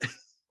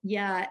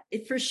 Yeah,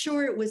 for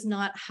sure, it was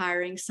not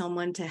hiring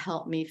someone to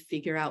help me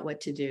figure out what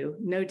to do.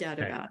 No doubt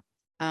about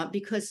it.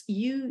 Because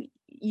you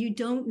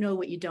don't know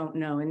what you don't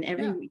know. And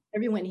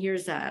everyone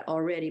hears that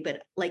already.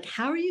 But like,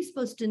 how are you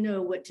supposed to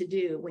know what to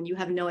do when you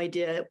have no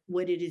idea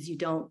what it is you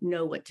don't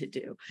know what to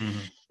do? Mm-hmm.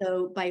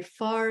 So by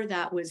far,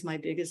 that was my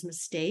biggest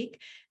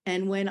mistake.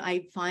 And when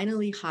I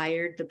finally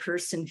hired the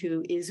person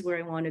who is where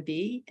I want to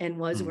be and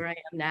was where I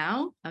am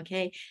now,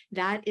 okay,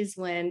 that is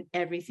when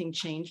everything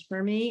changed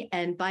for me.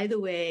 And by the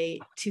way,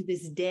 to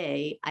this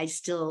day, I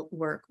still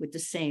work with the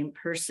same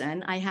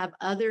person. I have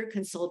other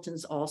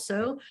consultants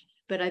also,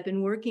 but I've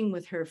been working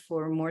with her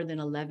for more than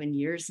 11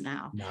 years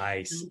now.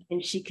 Nice.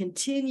 And she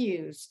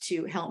continues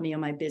to help me on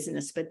my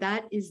business. But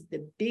that is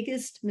the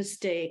biggest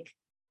mistake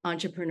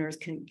entrepreneurs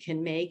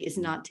can make, is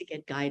not to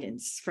get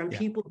guidance from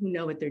people who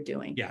know what they're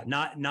doing. Yeah,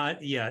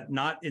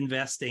 not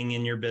investing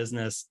in your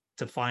business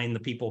to find the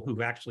people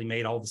who've actually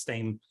made all the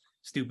same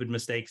stupid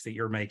mistakes that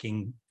you're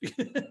making.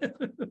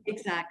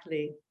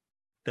 Exactly.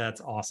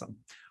 That's awesome.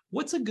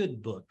 What's a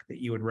good book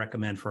that you would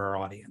recommend for our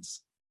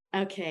audience?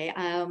 Okay.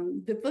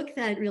 The book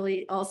that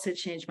really also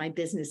changed my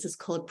business is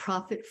called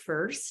Profit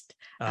First.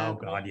 Oh,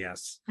 God,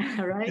 yes.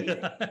 Right?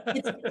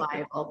 It's a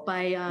Bible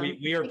by...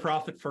 we are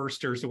Profit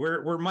Firsters.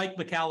 We're Mike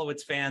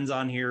Michalowicz fans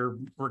on here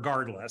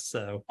regardless.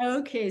 So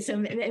okay. So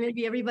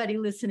maybe everybody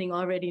listening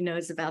already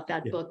knows about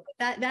that book.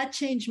 But that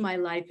changed my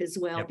life as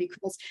well,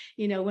 because,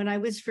 when I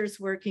was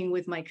first working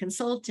with my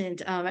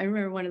consultant, I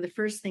remember one of the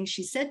first things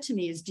she said to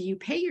me is, do you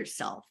pay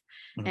yourself?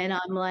 Mm-hmm. And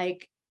I'm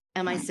like,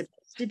 am I supposed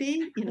to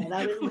be?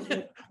 That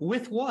was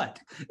with what?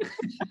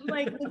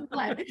 Like, with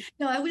what?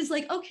 No, I was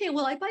like, okay,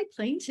 well, I buy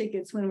plane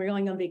tickets when we're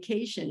going on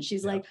vacation.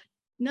 She's like,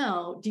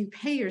 no, do you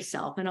pay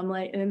yourself? And I'm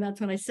like, and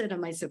that's when I said,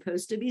 am I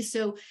supposed to be?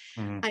 So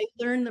I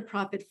learned the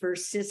Profit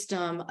First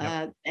system.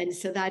 And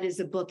so that is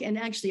a book, and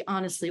actually,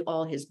 honestly,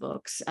 all his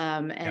books.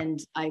 And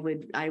I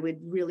would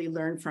really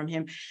learn from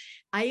him.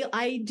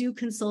 I do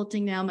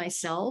consulting now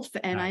myself,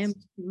 and I am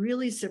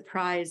really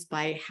surprised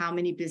by how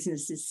many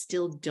businesses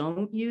still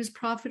don't use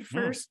Profit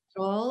First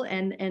at all,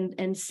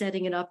 and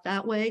setting it up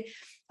that way.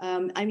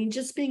 I mean,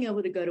 just being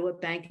able to go to a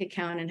bank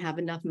account and have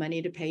enough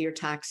money to pay your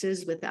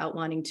taxes without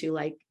wanting to,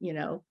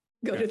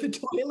 go to the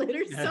toilet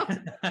or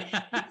something.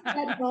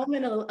 That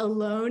moment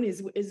alone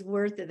is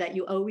worth it, that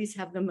you always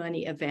have the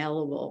money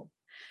available.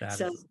 That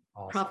so is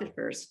awesome. Profit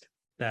First.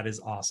 That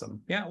is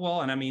awesome. Yeah.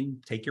 Well, and I mean,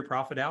 take your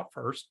profit out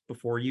first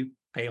before you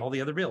pay all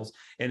the other bills.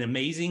 And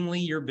amazingly,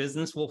 your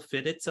business will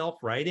fit itself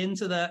right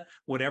into that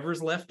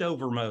whatever's left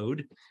over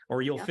mode,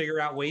 or you'll figure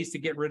out ways to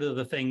get rid of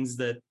the things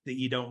that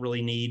you don't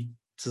really need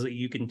so that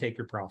you can take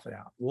your profit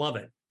out. Love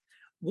it.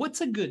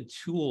 What's a good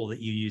tool that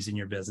you use in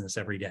your business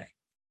every day?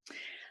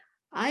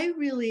 I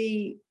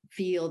really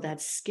feel that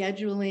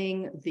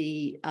scheduling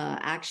the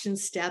action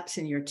steps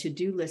in your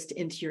to-do list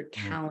into your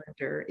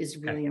calendar is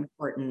really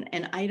important.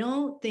 And I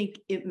don't think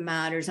it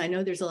matters. I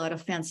know there's a lot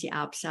of fancy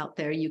apps out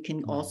there you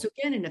can also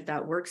get, and if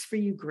that works for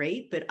you,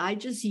 great. But I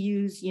just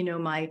use,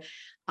 my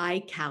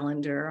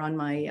iCalendar on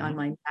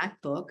my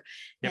MacBook.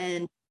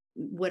 And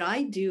what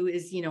I do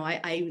is,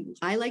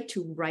 I like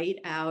to write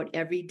out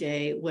every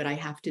day what I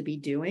have to be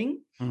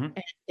doing. And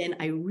then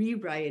I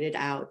rewrite it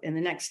out in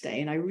the next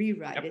day, and I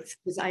rewrite it,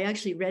 because I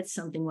actually read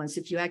something once.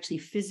 If you actually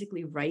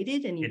physically write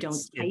it and you don't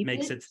type it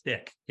makes it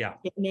stick. Yeah.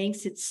 It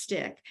makes it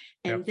stick.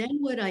 And then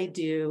what I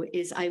do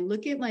is I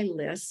look at my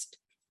list,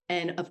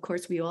 And of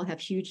course, we all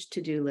have huge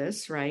to-do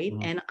lists, right?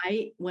 Mm-hmm. And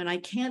when I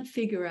can't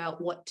figure out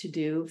what to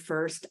do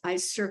first, I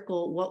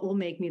circle what will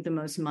make me the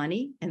most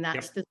money. And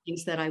that's the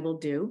things that I will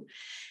do.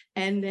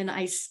 And then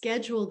I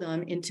schedule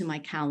them into my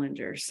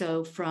calendar.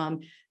 So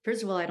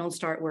first of all, I don't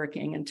start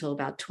working until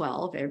about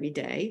 12 every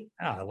day.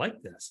 Oh, I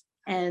like this.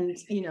 And,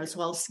 so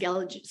I'll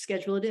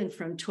schedule it in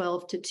from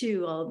 12 to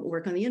 2, I'll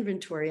work on the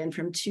inventory. And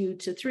from 2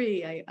 to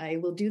 3, I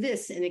will do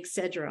this, and et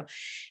cetera.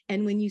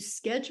 And when you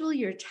schedule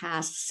your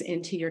tasks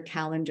into your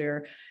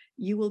calendar,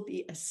 you will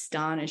be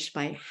astonished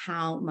by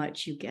how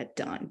much you get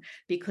done.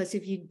 Because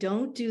if you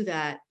don't do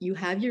that, you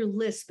have your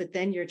list, but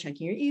then you're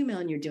checking your email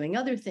and you're doing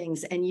other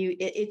things, and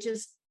it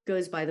just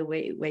goes by the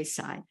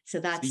wayside.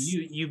 So that's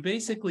you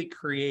basically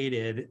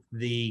created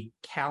the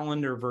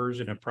calendar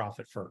version of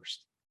Profit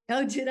First.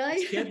 Oh, did I?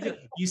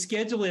 You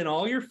schedule in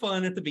all your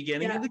fun at the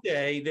beginning of the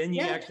day, then you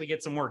actually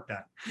get some work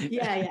done.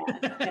 Yeah.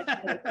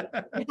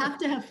 You have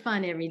to have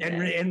fun every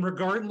day. And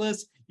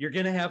regardless, you're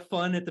going to have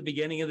fun at the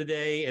beginning of the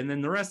day. And then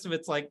the rest of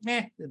it's like,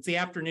 it's the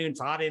afternoon. It's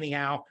hot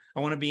anyhow.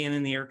 I want to be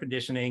in the air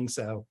conditioning.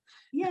 So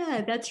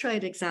yeah, that's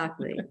right.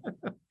 Exactly.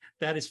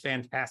 That is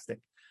fantastic.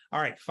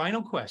 All right.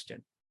 Final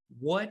question.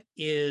 What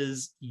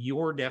is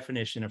your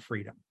definition of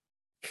freedom?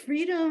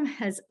 Freedom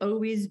has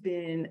always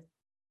been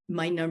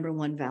my number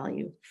one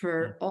value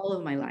for all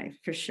of my life,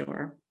 for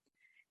sure.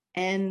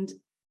 And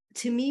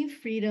to me,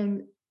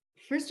 freedom,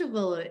 first of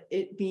all,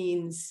 it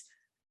means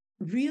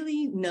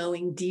really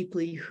knowing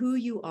deeply who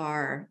you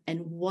are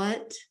and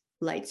what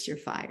lights your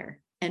fire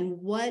and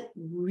what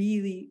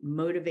really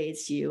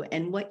motivates you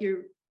and what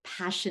your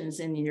passions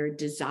and your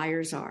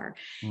desires are,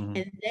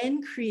 and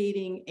then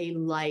creating a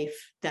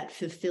life that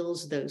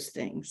fulfills those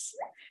things.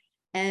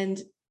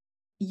 And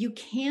you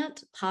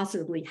can't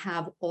possibly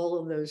have all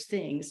of those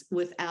things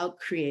without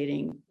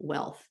creating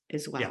wealth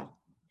as well.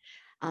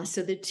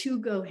 So the two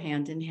go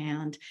hand in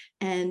hand.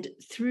 And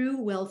through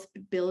wealth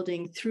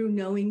building, through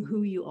knowing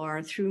who you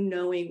are, through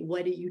knowing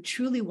what you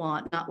truly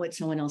want, not what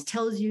someone else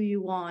tells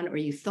you want, or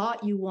you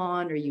thought you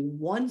want, or you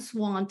once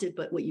wanted,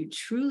 but what you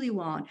truly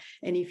want.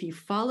 And if you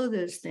follow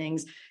those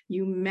things,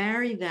 you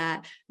marry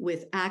that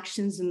with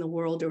actions in the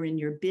world or in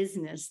your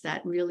business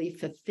that really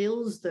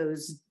fulfills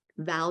those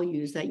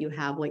values that you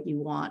have, what you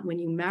want. When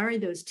you marry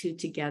those two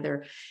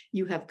together,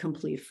 you have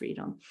complete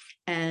freedom.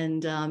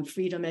 And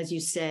freedom, as you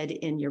said,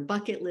 in your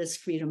bucket list,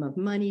 freedom of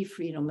money,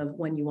 freedom of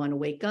when you want to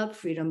wake up,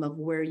 freedom of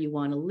where you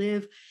want to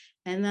live.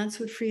 And that's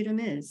what freedom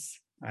is.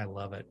 I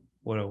love it.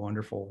 What a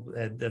wonderful,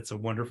 that's a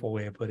wonderful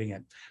way of putting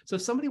it. So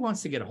if somebody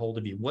wants to get a hold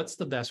of you, what's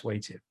the best way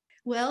to?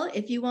 Well,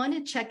 if you want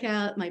to check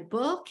out my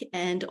book,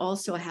 and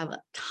also I have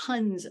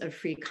tons of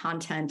free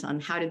content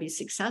on how to be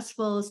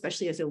successful,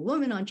 especially as a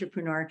woman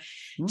entrepreneur,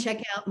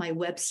 check out my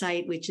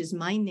website, which is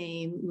my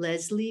name,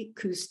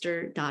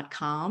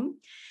 lesliekuster.com.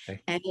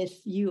 Okay. And if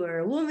you are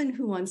a woman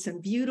who wants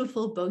some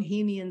beautiful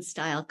bohemian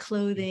style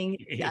clothing,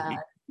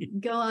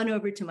 go on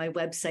over to my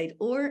website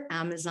or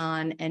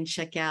Amazon and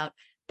check out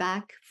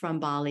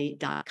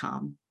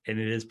backfrombali.com. And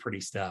it is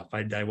pretty stuff.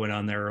 I went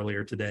on there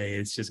earlier today.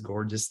 It's just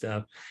gorgeous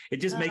stuff. It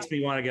just makes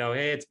me want to go,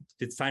 hey,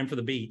 it's time for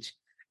the beach.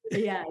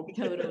 Yeah,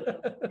 totally.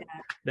 Yeah.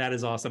 That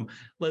is awesome.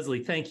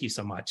 Leslie, thank you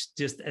so much.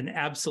 Just an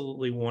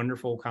absolutely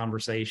wonderful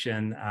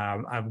conversation.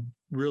 I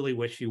really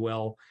wish you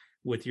well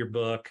with your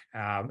book.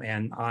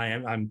 And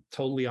I'm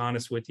totally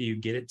honest with you.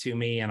 Get it to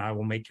me and I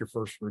will make your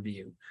first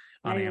review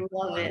on Amazon.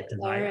 Love it.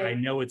 I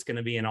know it's going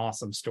to be an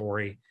awesome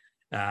story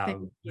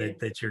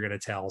that you're going to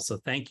tell. So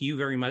thank you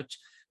very much.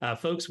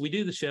 Folks, we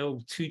do the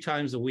show 2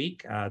 times a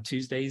week,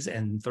 Tuesdays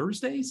and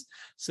Thursdays.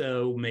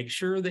 So make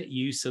sure that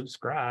you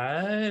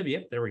subscribe.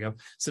 Yep, there we go.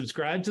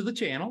 Subscribe to the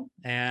channel,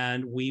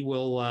 and we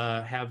will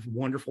have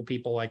wonderful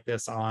people like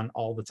this on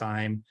all the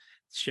time,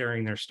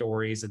 sharing their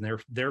stories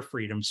and their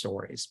freedom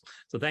stories.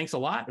 So thanks a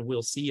lot, and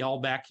we'll see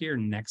y'all back here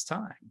next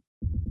time.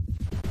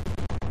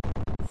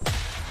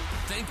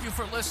 Thank you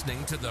for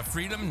listening to the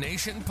Freedom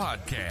Nation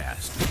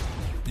podcast.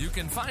 You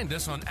can find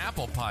us on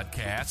Apple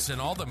Podcasts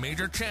and all the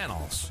major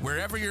channels.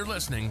 Wherever you're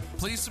listening,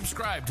 please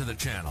subscribe to the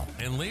channel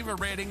and leave a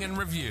rating and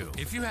review.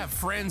 If you have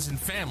friends and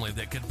family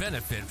that could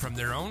benefit from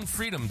their own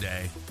Freedom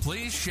Day,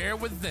 please share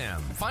with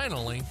them.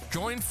 Finally,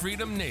 join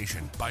Freedom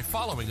Nation by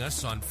following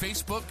us on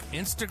Facebook,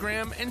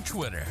 Instagram, and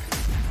Twitter.